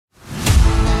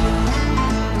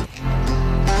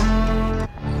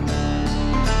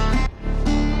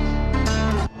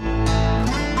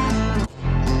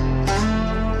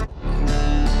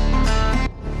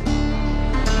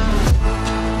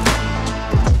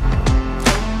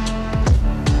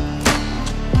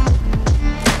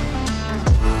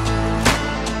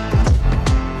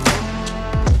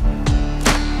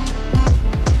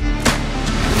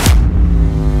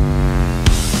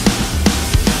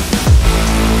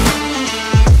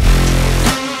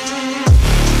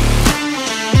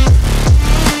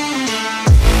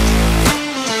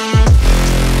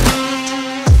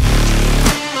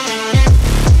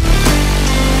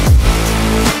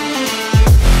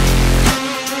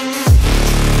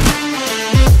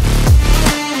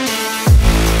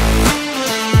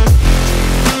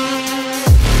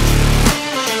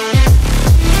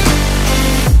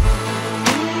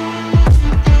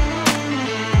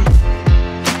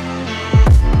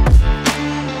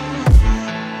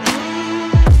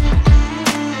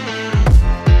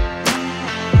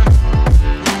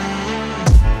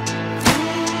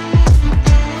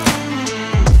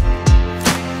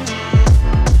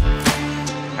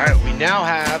now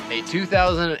have a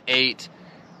 2008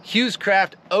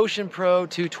 Hewescraft Ocean Pro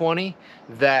 220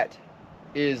 that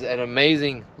is an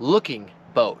amazing looking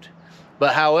boat.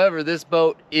 But however, this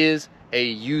boat is a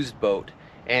used boat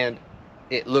and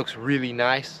it looks really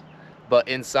nice, but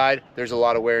inside there's a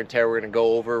lot of wear and tear. We're going to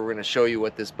go over, we're going to show you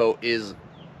what this boat is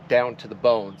down to the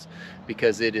bones,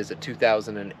 because it is a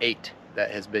 2008 that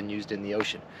has been used in the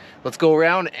ocean. Let's go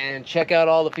around and check out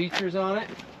all the features on it.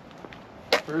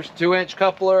 First 2-inch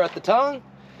coupler at the tongue,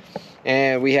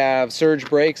 and we have surge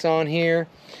brakes on here.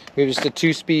 We have just a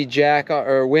 2-speed jack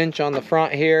or winch on the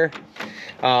front here.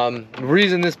 The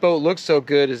reason this boat looks so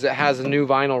good is it has a new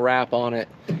vinyl wrap on it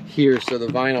here, so the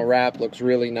vinyl wrap looks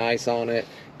really nice on it,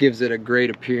 gives it a great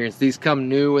appearance. These come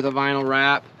new with a vinyl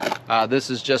wrap.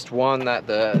 This is just one that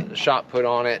the shop put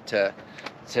on it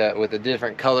with a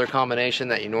different color combination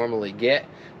that you normally get.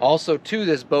 Also too,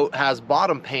 this boat has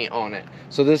bottom paint on it,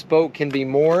 so this boat can be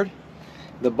moored.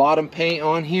 The bottom paint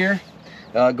on here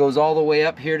goes all the way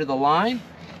up here to the line,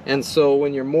 and so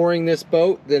when you're mooring this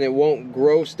boat, then it won't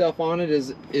grow stuff on it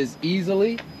as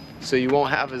easily, so you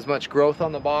won't have as much growth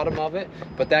on the bottom of it.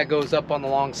 But that goes up on the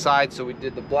long side, so we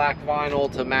did the black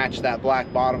vinyl to match that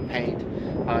black bottom paint,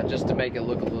 just to make it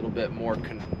look a little bit more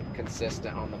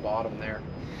consistent on the bottom there.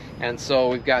 And so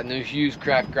we've got new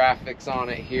Hewescraft graphics on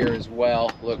it here as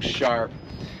well. Looks sharp,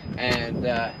 and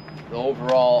the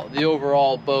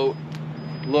overall boat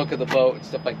look of the boat and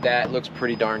stuff like that looks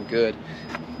pretty darn good.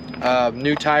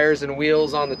 New tires and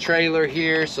wheels on the trailer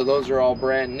here, so those are all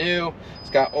brand new. It's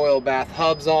got oil bath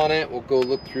hubs on it. We'll go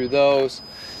look through those.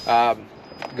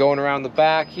 Going around the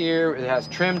back here, it has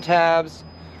trim tabs,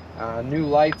 new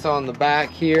lights on the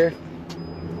back here,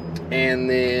 and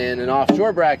then an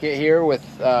offshore bracket here with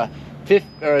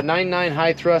 99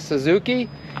 high thrust Suzuki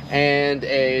and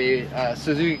a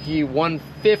Suzuki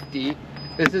 150.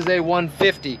 This is a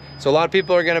 150, so a lot of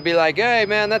people are going to be like, hey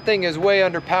man, that thing is way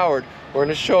underpowered. We're going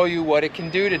to show you what it can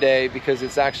do today, because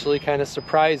it's actually kind of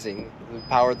surprising. The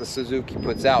power the Suzuki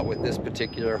puts out with this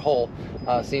particular hull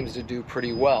seems to do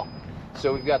pretty well.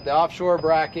 So we've got the offshore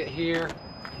bracket here.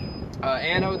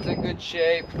 Anode's in good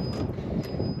shape.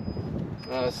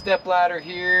 Step ladder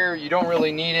here, you don't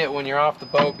really need it when you're off the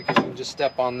boat because you can just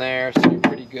step on there, so you're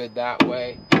pretty good that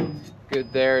way.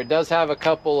 Good there. It does have a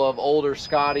couple of older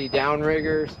Scotty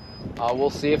downriggers. We'll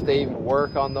see if they even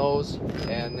work on those,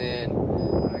 and then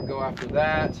go after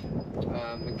that.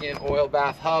 Again, oil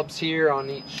bath hubs here on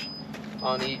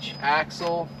each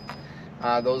axle.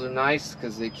 Those are nice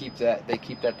because they keep that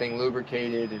thing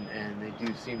lubricated, and they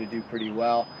do seem to do pretty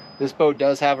well. This boat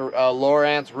does have a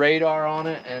Lowrance radar on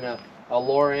it and a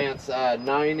Lowrance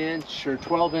 9-inch or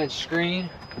 12-inch screen,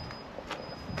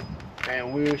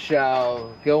 and we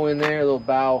shall go in there. A little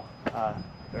bow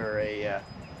or a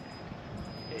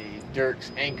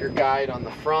Dirk's anchor guide on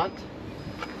the front.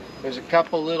 There's a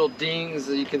couple little dings.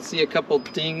 You can see a couple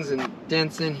dings and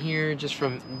dents in here just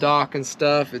from dock and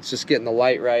stuff. It's just getting the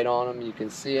light right on them. You can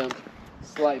see them.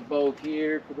 Slight bow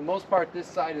here. For the most part, this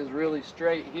side is really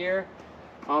straight here.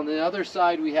 On the other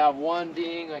side, we have one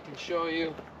ding I can show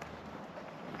you.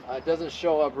 It doesn't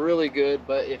show up really good,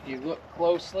 but if you look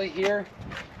closely here,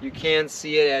 you can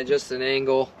see it at just an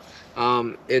angle.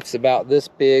 It's about this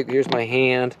big. Here's my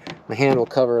hand. My hand will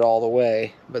cover it all the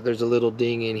way, but there's a little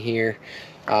ding in here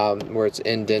where it's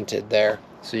indented there.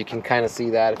 So you can kind of see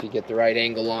that if you get the right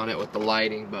angle on it with the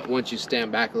lighting. But once you stand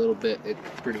back a little bit,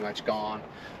 it's pretty much gone.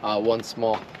 One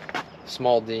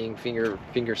small ding,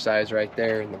 finger size right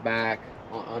there in the back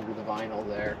under the vinyl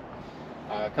there.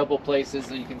 A couple places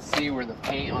that you can see where the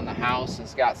paint on the house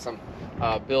has got some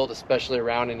build, especially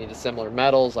around any dissimilar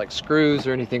metals like screws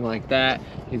or anything like that.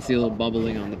 You can see a little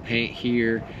bubbling on the paint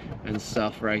here and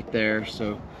stuff right there.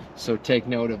 So take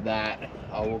note of that.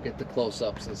 We'll get the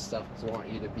close-ups and stuff because I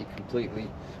want you to be completely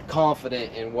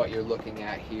confident in what you're looking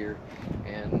at here,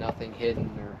 and nothing hidden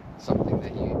or something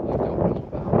that you don't know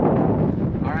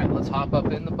about. All right, let's hop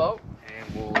up in the boat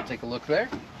and we'll take a look there.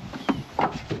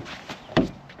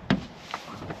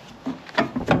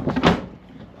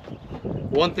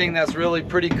 One thing that's really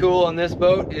pretty cool on this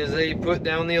boat is they put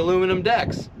down the aluminum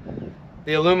decks.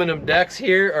 The aluminum decks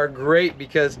here are great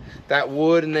because that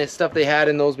wood and the stuff they had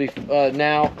in those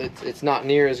now, it's not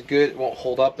near as good. It won't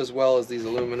hold up as well as these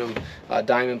aluminum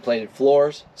diamond plated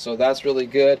floors. So that's really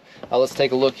good. Let's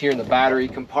take a look here in the battery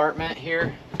compartment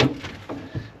here.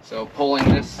 So pulling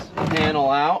this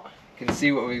panel out, you can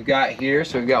see what we've got here.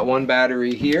 So we've got one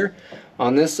battery here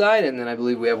on this side, and then I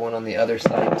believe we have one on the other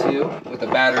side too, with a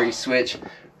battery switch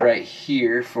right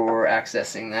here for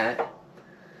accessing that.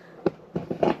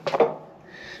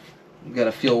 We've got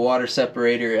a fuel water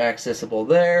separator accessible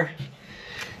there,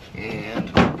 and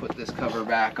we'll put this cover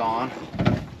back on.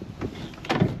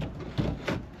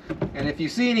 And if you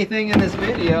see anything in this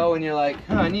video and you're like,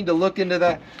 huh, I need to look into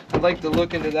that, I'd like to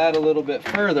look into that a little bit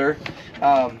further,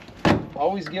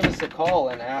 always give us a call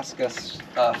and ask us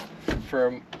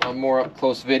for a more up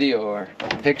close video or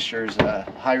pictures,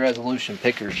 high resolution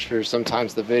pictures.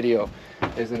 Sometimes the video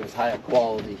isn't as high a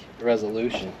quality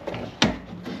resolution.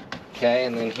 Okay,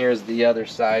 and then here's the other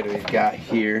side we've got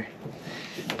here.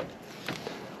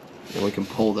 And we can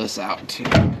pull this out too,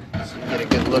 so you get a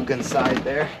good look inside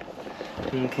there.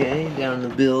 Okay, down the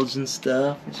bilge and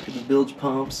stuff. Just for the bilge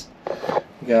pumps.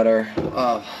 We got our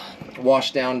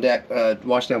wash down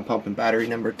pump and battery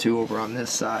number 2 over on this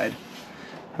side.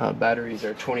 Batteries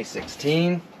are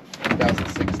 2016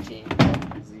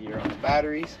 is the year on the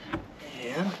batteries.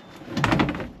 And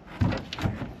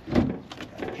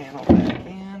got a panel back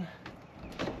in.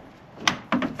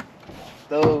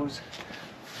 Those.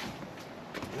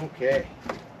 Okay.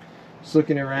 Just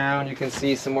looking around, you can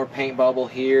see some more paint bubble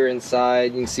here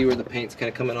inside. You can see where the paint's kind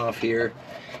of coming off here,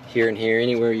 here and here.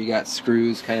 Anywhere you got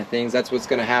screws kind of things. That's what's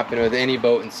going to happen with any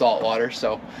boat in salt water.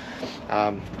 So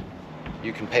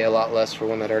you can pay a lot less for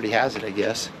one that already has it, I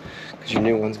guess, because your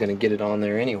new one's going to get it on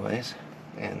there anyways.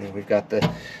 And then we've got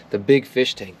the big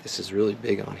fish tank. This is really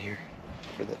big on here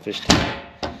for the fish tank.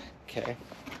 Okay,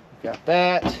 we've got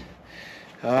that.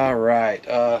 All right,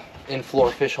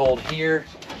 in-floor fish hold here.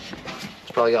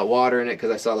 It's probably got water in it because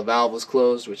I saw the valve was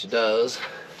closed, which it does.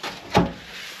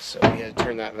 So we had to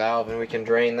turn that valve and we can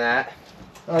drain that.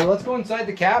 Let's go inside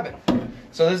the cabin.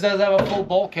 So this does have a full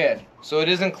bulkhead. So it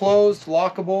is enclosed,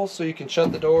 lockable, so you can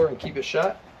shut the door and keep it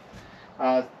shut.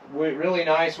 Really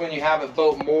nice when you have a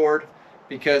boat moored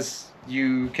because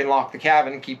you can lock the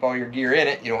cabin and keep all your gear in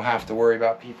it. You don't have to worry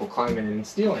about people climbing in and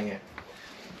stealing it.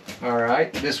 All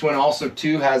right, this one also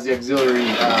too has the auxiliary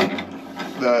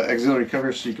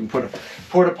cover, so you can put a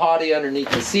porta potty underneath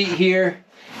the seat here,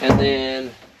 and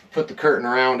then put the curtain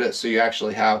around it, so you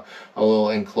actually have a little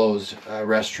enclosed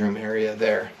restroom area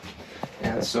there.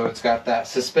 And so it's got that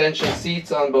suspension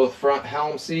seats on both front and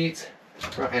helm seat.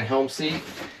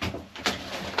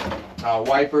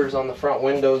 Wipers on the front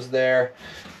windows there.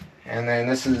 And then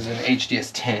this is an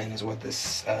HDS 10 is what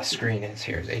this screen is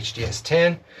here. Is HDS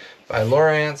 10 by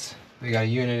Lowrance. We got a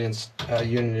unit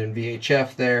in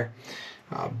VHF there.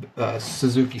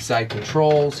 Suzuki side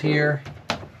controls here.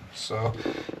 So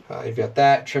you've got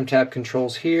that. Trim tab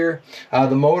controls here. The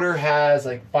motor has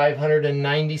like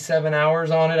 597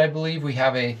 hours on it, I believe. We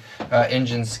have a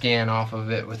engine scan off of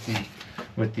it with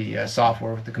the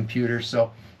software, with the computer.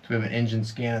 So we have an engine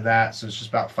scan of that. So it's just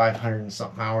about 500 and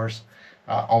something hours.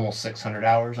 Almost 600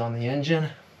 hours on the engine.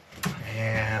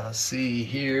 And let's see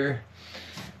here.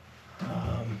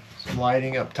 Some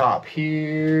lighting up top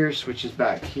here. Switches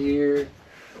back here.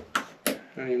 I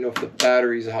don't even know if the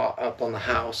battery's up on the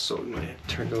house, so we might have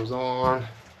to turn those on.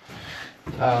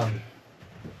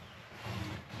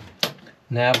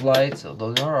 Nav lights, so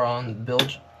those are on. The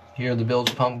bilge, here the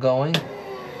bilge pump going.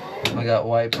 I got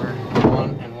wiper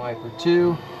 1 and wiper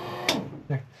 2.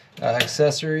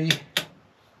 Accessory,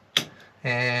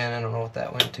 and I don't know what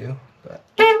that went to, but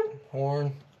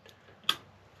horn.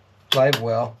 Live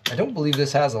well. I don't believe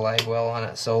this has a live well on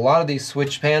it. So a lot of these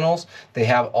switch panels, they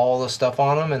have all the stuff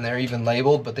on them and they're even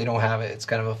labeled, but they don't have it. It's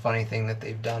kind of a funny thing that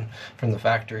they've done from the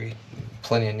factory.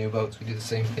 Plenty of new boats, we do the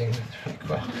same thing. Like,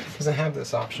 well, it doesn't have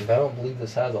this option, but I don't believe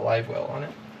this has a live well on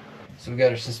it. So we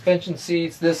got our suspension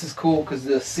seats. This is cool because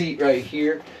the seat right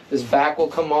here, this back will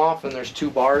come off, and there's 2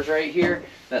 bars right here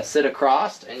that sit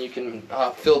across, and you can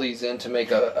fill these in to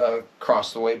make a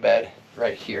across the way bed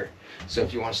right here. So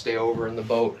if you want to stay over in the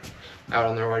boat out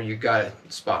on the water, you got a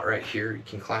spot right here. You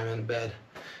can climb in the bed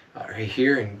right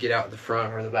here and get out the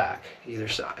front or the back, either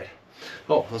side.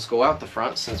 Oh, let's go out the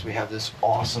front since we have this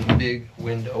awesome big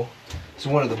window. So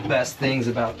one of the best things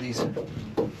about these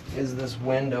is this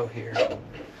window here.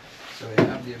 So we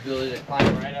have the ability to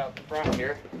climb right out the front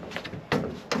here,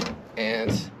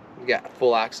 and we got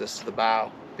full access to the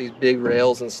bow. These big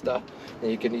rails and stuff,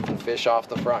 and you can even fish off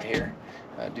the front here,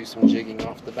 do some jigging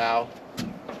off the bow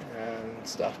and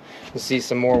stuff. You see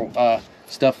some more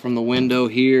stuff from the window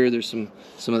here. There's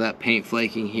some of that paint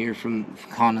flaking here from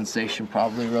condensation,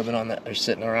 probably rubbing on that or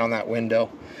sitting around that window.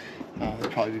 It'd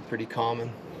probably be pretty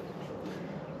common.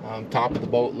 Top of the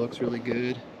boat looks really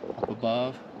good. Up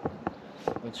above.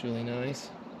 Looks really nice.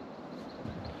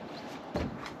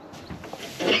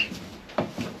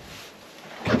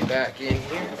 Get back in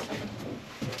here.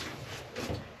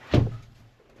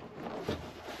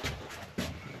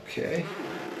 Okay.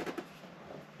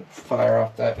 Fire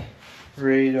off that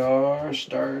radar,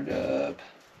 start up.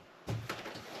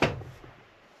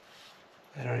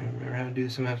 I don't even remember how I do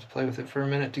some, I have to play with it for a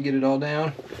minute to get it all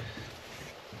down.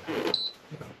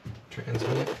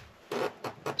 Transmit.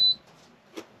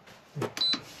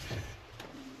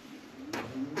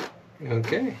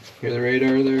 Okay, hear the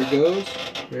radar, there it goes.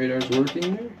 Radar's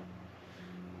working there.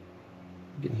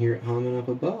 You can hear it humming up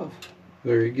above.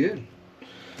 Very good.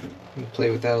 We'll play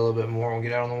with that a little bit more when we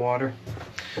get out on the water.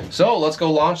 So let's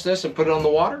go launch this and put it on the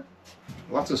water.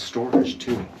 Lots of storage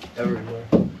too, everywhere.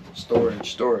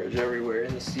 Storage everywhere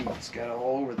in the seats. Got it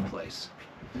all over the place.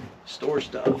 Store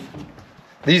stuff.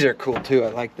 These are cool too. I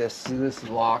like this. This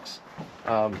locks.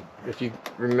 If you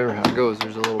remember how it goes,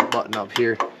 there's a little button up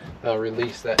here that'll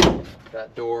release that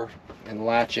door and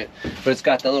latch it. But it's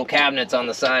got the little cabinets on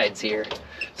the sides here.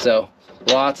 So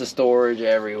lots of storage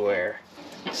everywhere.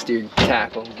 Steer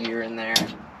tackle gear in there.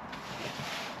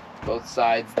 Both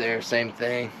sides there, same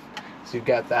thing. So you've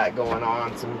got that going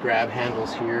on. Some grab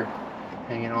handles here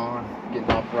hanging on. Getting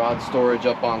up rod storage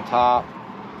up on top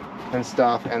and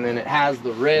stuff. And then it has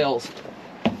the rails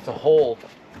to hold.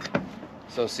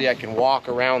 So see, I can walk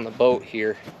around the boat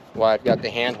here while I've got the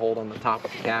handhold on the top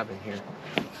of the cabin here.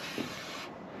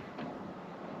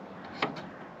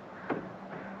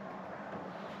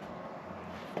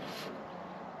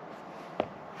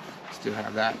 Still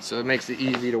have that, so it makes it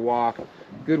easy to walk.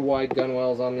 Good wide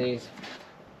gunwales on these.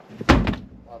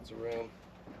 Lots of room.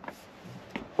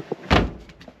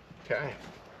 Okay.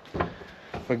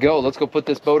 We go. Let's go put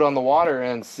this boat on the water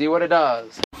and see what it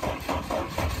does.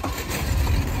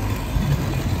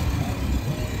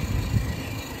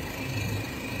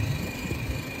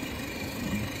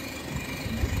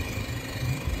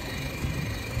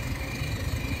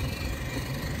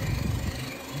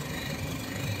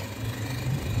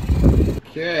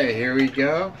 Okay, here we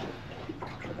go.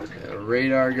 Got a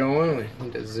radar going. We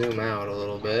need to zoom out a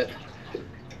little bit.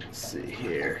 Let's see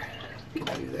here. Can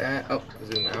do that. Oh,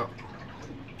 zoom out.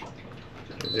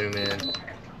 Zoom in.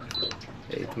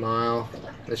 8th mile.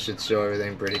 This should show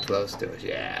everything pretty close to us.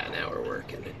 Yeah, now we're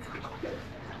working it.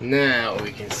 Now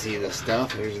we can see the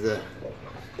stuff. Here's the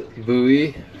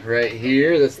buoy right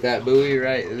here. That's that buoy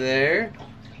right there.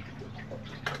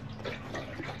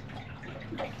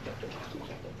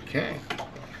 Okay.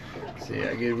 See,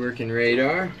 I get working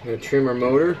radar. I'm gonna trim our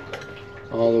motor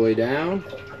all the way down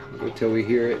until we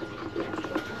hear it.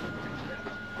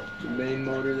 The main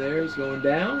motor there is going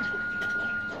down.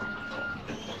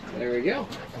 There we go.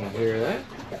 You hear that?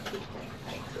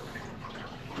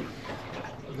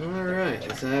 All right.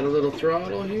 Let's add a little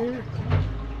throttle here.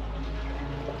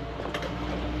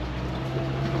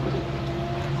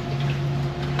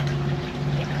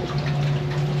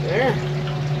 There.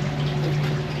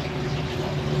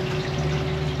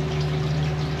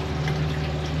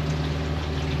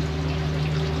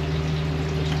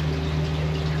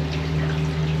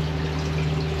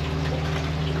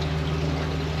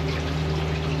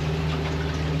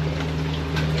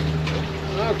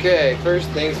 Okay, first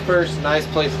things first, nice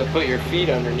place to put your feet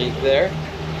underneath there.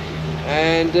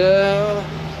 And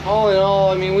all in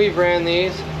all, I mean, we've ran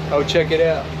these. Oh, check it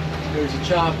out. There's a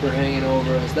chopper hanging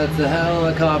over us. That's the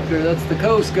helicopter. That's the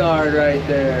Coast Guard right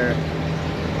there.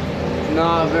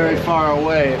 Not very far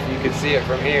away if you could see it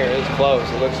from here. It's close.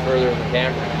 It looks further in the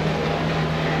camera.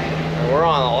 And we're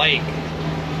on a lake.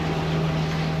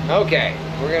 Okay,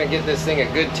 we're going to give this thing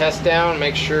a good test down,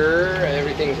 make sure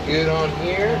everything's good on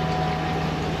here.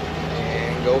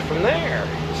 Go from there.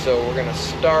 So we're gonna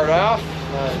start off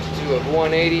do a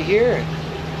 180 here,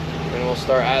 and we'll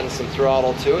start adding some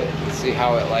throttle to it and see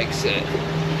how it likes it.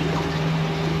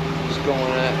 Just going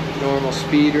at normal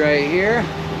speed right here.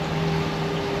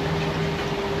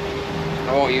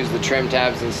 I won't use the trim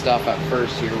tabs and stuff at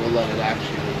first here. We'll let it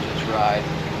actually just ride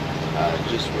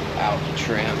just without the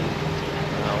trim,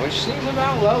 which seems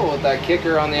about level with that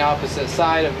kicker on the opposite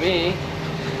side of me,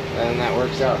 and that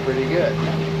works out pretty good.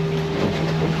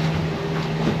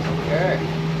 Okay.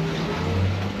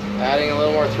 Adding a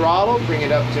little more throttle, bring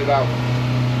it up to about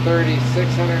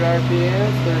 3,600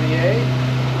 RPM, 38.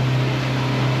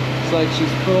 Looks like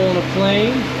she's pulling a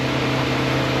plane.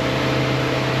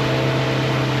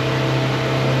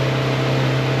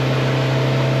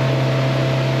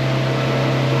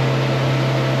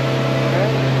 Okay.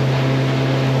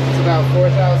 It's about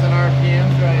 4,000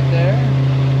 RPMs right there.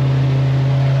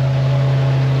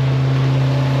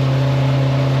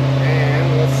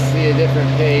 A different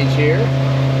page here.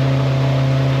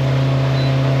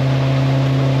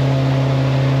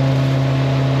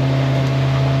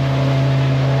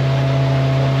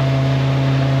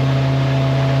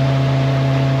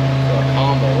 So a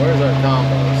combo. Where's our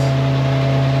combos?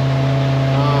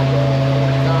 Combo.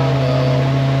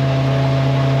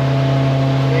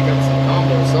 Make up some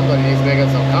combos. Somebody needs to make up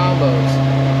some combos.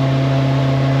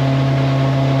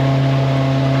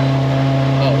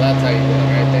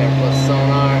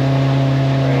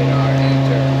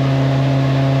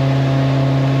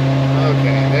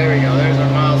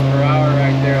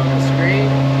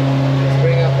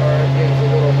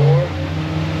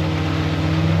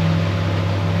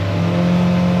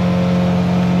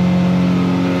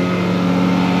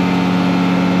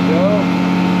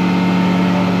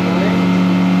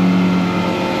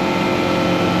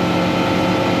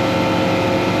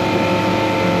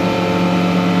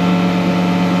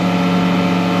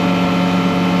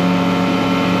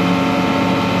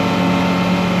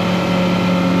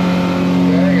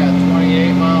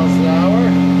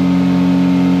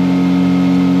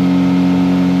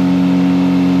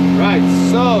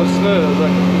 So smooth,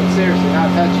 look, seriously,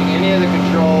 not touching any of the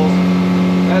controls.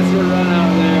 That's her run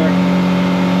out there.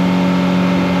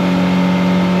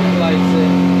 It likes it.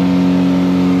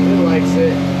 It likes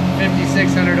it.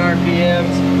 5,600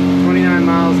 RPMs, 29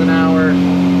 miles an hour.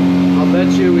 I'll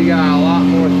bet you we got a lot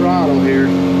more throttle here.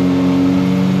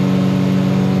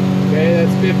 Okay,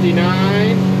 that's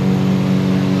 59.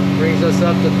 Brings us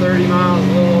up to 30 miles, a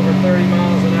little over 30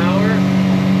 miles an hour.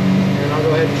 And I'll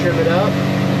go ahead and trim it up.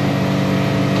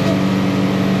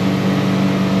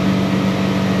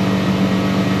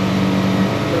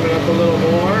 Trim it up a little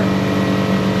more.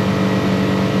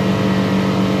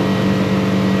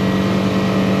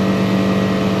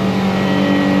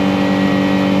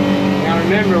 Now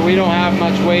remember, we don't have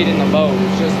much weight in the boat.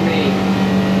 It's just me.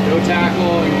 No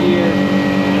tackle and gear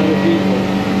and other people.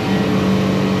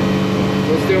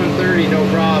 It's doing 30, no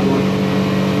problem.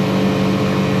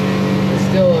 It's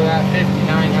still at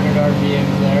 5,900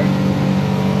 RPMs there.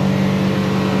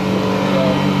 So,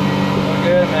 we're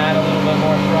good. I'm add a little bit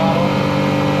more throttle.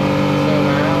 So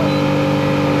now,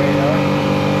 radar.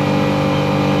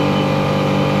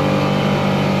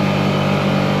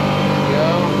 There we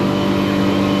go.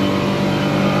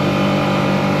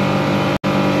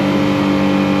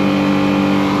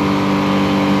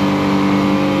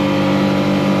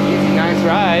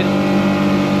 Ride. I'm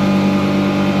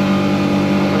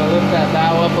going to lift that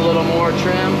bow up a little more,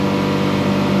 trim.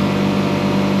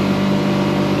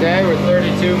 Okay, we're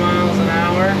 32 miles an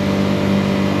hour.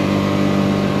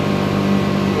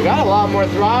 We got a lot more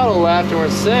throttle left and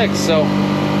we're 6, so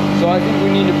I think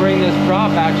we need to bring this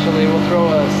prop. Actually, we'll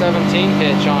throw a 17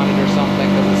 pitch on it or something,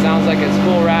 because it sounds like it's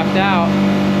full wrapped out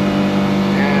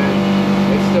and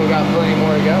it's still got plenty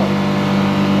more to go.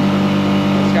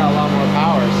 It's got a lot more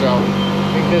power, so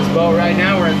I think this boat right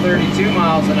now, we're at 32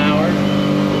 miles an hour.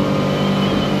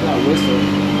 That whistle.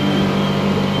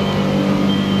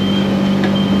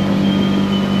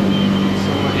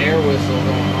 Some air whistle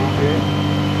going off here.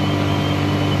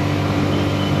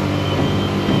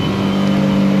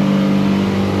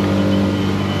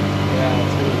 Yeah,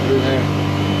 it's going through there.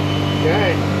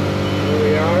 Okay, here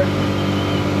we are.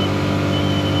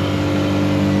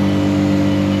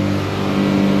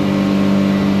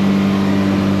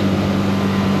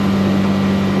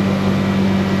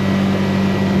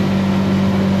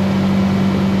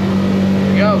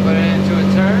 Put it into a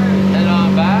turn, head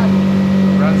on back,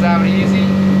 runs out easy,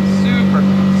 super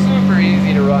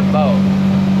easy to run boat.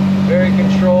 Very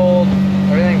controlled,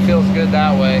 everything feels good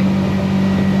that way.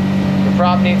 The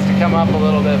prop needs to come up a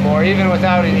little bit more, even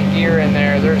without any gear in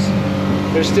there. There's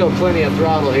still plenty of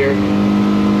throttle here.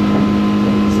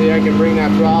 See, I can bring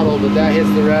that throttle, but that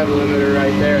hits the rev limiter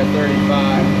right there at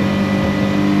 35.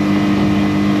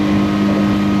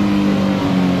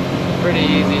 Pretty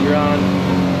easy run.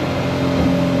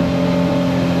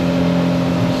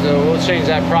 So we'll change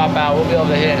that prop out. We'll be able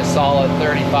to hit a solid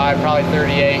 35, probably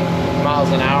 38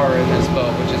 miles an hour in this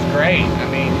boat, which is great. I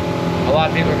mean, a lot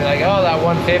of people will be like, oh, that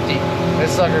 150. This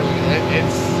sucker,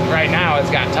 it's right now, it's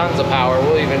got tons of power.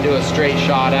 We'll even do a straight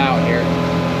shot out here.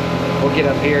 We'll get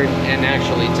up here and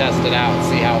actually test it out and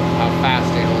see how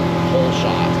fast it'll whole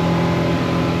shot.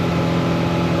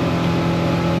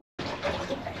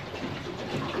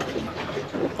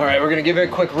 All right, we're gonna give it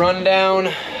a quick rundown.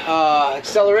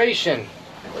 Acceleration.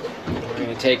 We're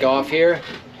going to take off here.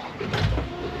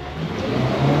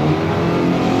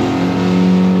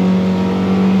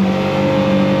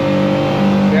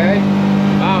 Okay,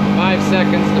 about 5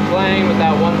 seconds to plane with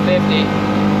that 150.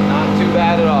 Not too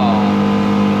bad at all.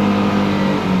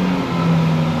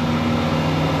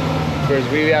 Of course,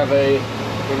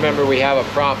 remember we have a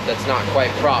prop that's not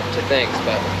quite propped to things,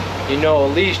 but you know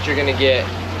at least you're going to get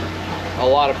a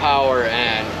lot of power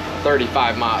and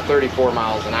 34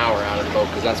 miles an hour out of the boat,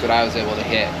 because that's what I was able to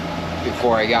hit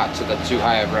before I got to the too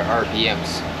high of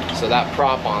RPMs. So that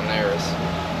prop on there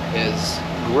is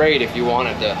great if you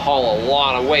wanted to haul a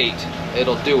lot of weight.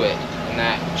 It'll do it, and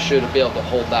that should be able to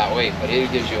hold that weight, but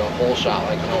it gives you a whole shot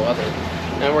like no other.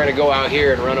 Then we're going to go out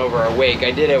here and run over our wake.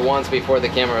 I did it once before the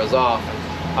camera was off.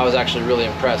 I was actually really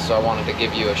impressed, so I wanted to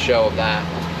give you a show of that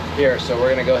here. So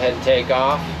we're going to go ahead and take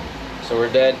off. So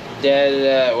we're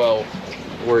well,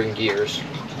 we're in gears.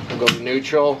 We'll go to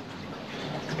neutral,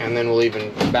 and then we'll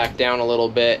even back down a little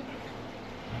bit.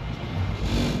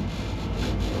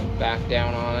 Back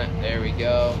down on it. There we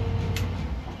go.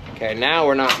 Okay, now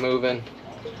we're not moving.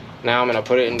 Now I'm going to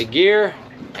put it into gear,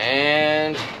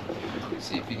 and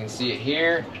see if you can see it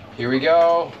here. Here we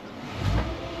go.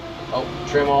 Oh,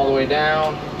 trim all the way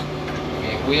down.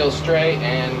 Make wheels straight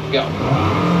and go.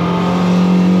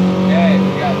 Okay,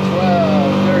 we got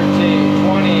 12, 13,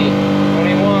 20,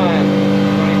 21,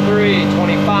 23, 24.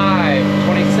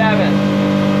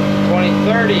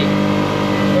 30,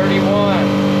 31,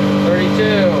 32.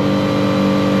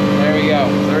 There we go,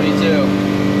 32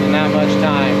 in that much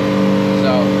time.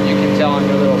 So you can tell on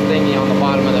your little thingy on the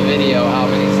bottom of the video how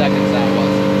many seconds that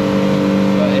was.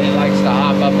 But it likes to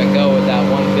hop up and go with that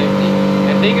 150.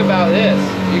 And think about this,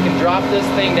 you can drop this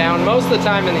thing down. Most of the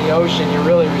time in the ocean, you're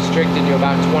really restricted to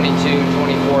about 22,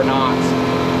 24 knots,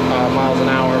 miles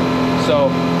an hour. So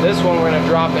this one, we're gonna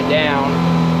drop it down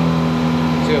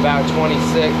to about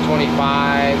 26,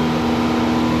 25.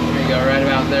 There you go, right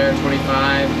about there,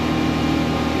 25.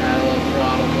 Add a little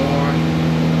throttle more.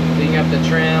 Clean up the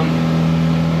trim.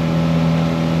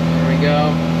 There we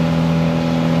go.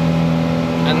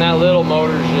 And that little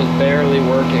motor's just barely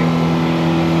working.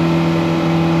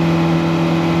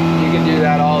 You can do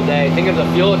that all day. Think of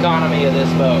the fuel economy of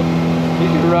this boat. You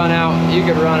could run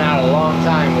out a long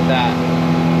time with that.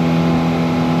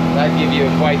 That'd give you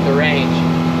quite the range.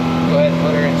 Go ahead and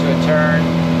put her into a turn.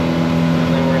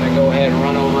 And then we're gonna go ahead and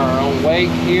run over our own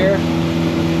wake here.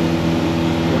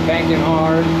 We're banking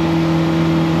hard.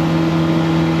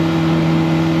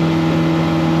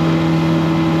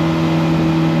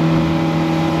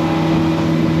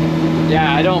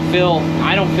 Yeah, I don't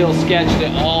feel sketched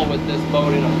at all with this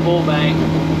boat in a full bank.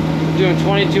 I'm doing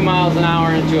 22 miles an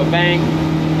hour into a bank.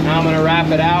 Now I'm gonna wrap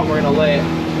it out. We're gonna lay it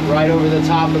right over the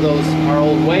top of our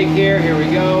old wake here. Here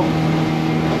we go.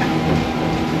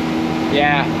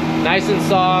 Yeah, nice and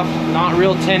soft, not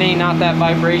real tinny, not that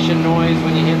vibration noise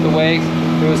when you hit the wakes.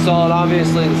 It was solid.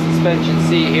 Obviously the suspension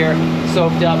seat here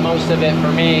soaked up most of it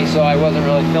for me, so I wasn't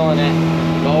really feeling it.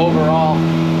 But overall,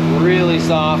 really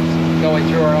soft going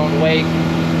through our own wake.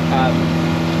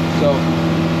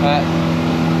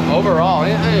 Overall,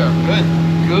 yeah, they are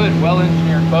good,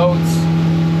 well-engineered boats.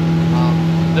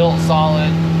 Built solid,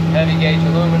 heavy gauge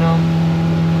aluminum.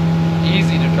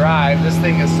 Easy to drive. This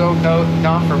thing is so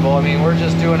comfortable. I mean, we're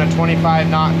just doing a 25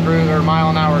 knot cruise or mile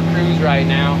an hour cruise right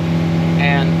now,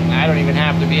 and I don't even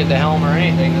have to be at the helm or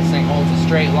anything. This thing holds a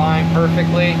straight line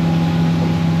perfectly,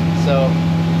 so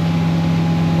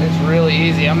it's really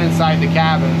easy. I'm inside the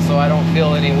cabin, so I don't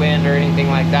feel any wind or anything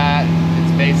like that.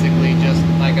 It's basically just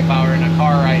like if I were in a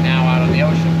car right now out on the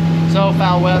ocean. So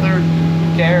foul weather,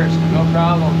 who cares? No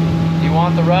problem. You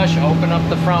want the rush, open up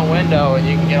the front window and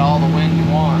you can get all the wind you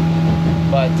want.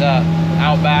 But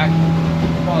out back,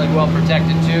 probably well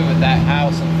protected too with that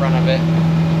house in front of it.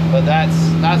 But that's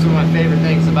one of my favorite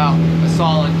things about a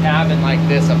solid cabin like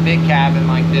this, a big cabin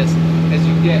like this, is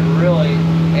you get really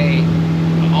a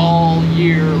all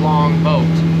year long boat.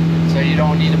 So you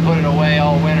don't need to put it away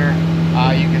all winter.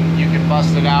 You can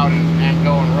bust it out and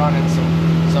go and run in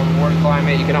some warm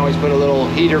climate. You can always put a little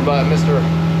heater, but Mr.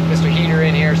 Heater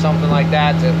in here, something like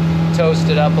that, to toast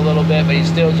it up a little bit, but you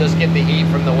still just get the heat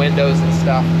from the windows and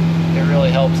stuff. It really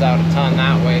helps out a ton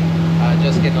that way,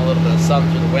 just getting a little bit of sun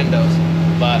through the windows.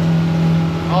 But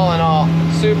all in all,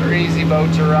 super easy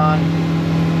boat to run.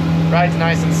 Rides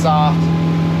nice and soft,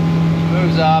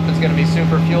 moves up. It's going to be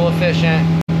super fuel efficient,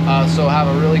 so have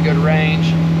a really good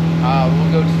range.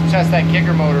 We'll go test that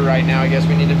kicker motor right now. I guess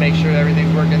we need to make sure that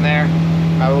everything's working there.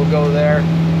 We'll go there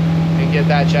and get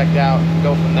that checked out,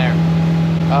 go from there.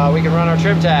 We can run our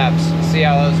trim tabs, see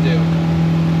how those do.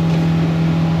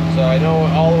 So I know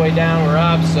all the way down we're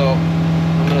up, so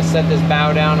I'm gonna set this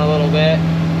bow down a little bit.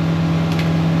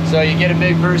 So you get a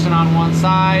big person on one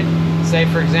side, say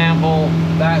for example,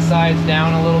 that side's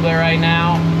down a little bit right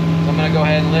now. So I'm gonna go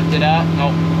ahead and lift it up.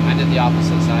 Oh, I did the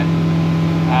opposite side.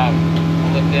 I'll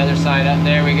lift the other side up,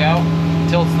 there we go.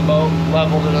 Tilts the boat,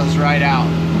 leveled us right out.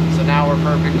 So now we're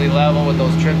perfectly level with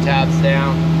those trim tabs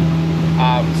down.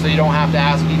 So you don't have to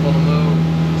ask people to move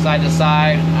side to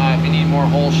side. If you need more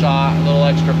hole shot, a little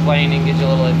extra planing, gives you a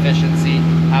little efficiency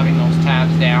having those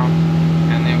tabs down.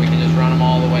 And then we can just run them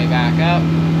all the way back up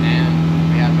and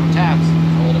we have no tabs.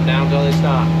 Hold them down until they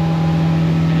stop.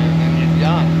 And then you're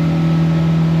done.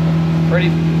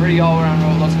 Pretty all-around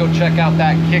road. Let's go check out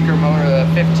that kicker motor, the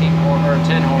 15 or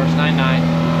 10 horse 99.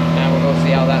 And we'll go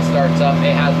see how that starts up.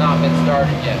 It has not been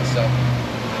started yet, so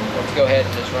let's go ahead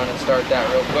and just run and start that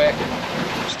real quick.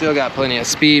 Still got plenty of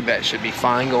speed, but it should be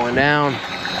fine going down.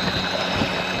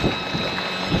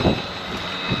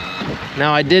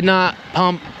 Now I did not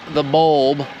pump the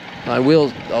bulb. I'll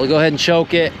go ahead and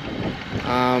choke it.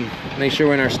 Make sure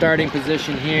we're in our starting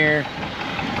position here.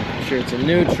 Make sure it's in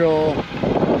neutral,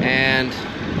 and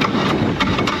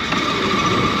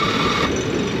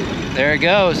there it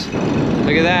goes.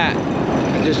 Look at that.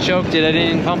 I just choked it. I didn't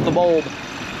even pump the bulb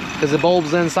because the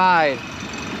bulb's inside,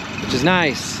 which is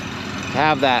nice to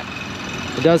have that.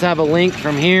 It does have a link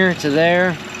from here to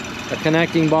there, a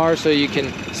connecting bar, so you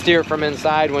can steer it from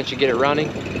inside once you get it running.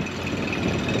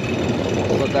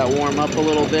 Let that warm up a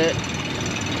little bit.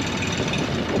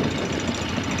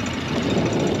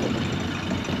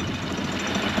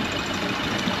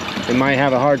 It might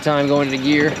have a hard time going into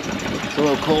gear. It's a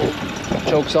little cold.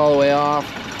 Chokes all the way off.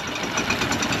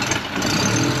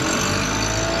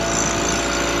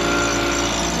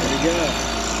 There we go.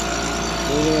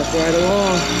 Moving us right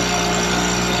along.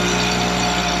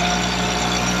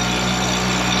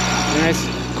 Nice,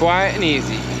 quiet and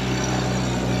easy.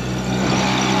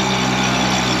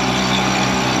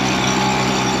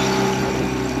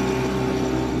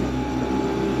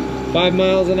 "5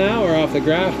 miles an hour off the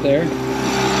graph there.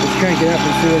 Let's crank it up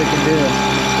and see what it can do.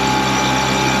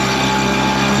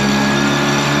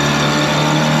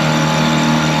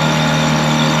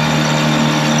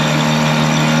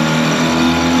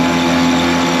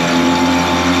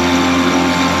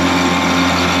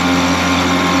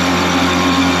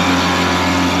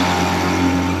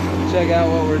 Check out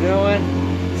what we're doing.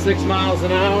 6 miles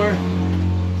an hour.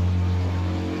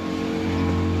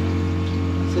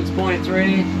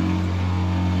 6.3.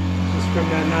 Just from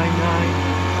that 9.9.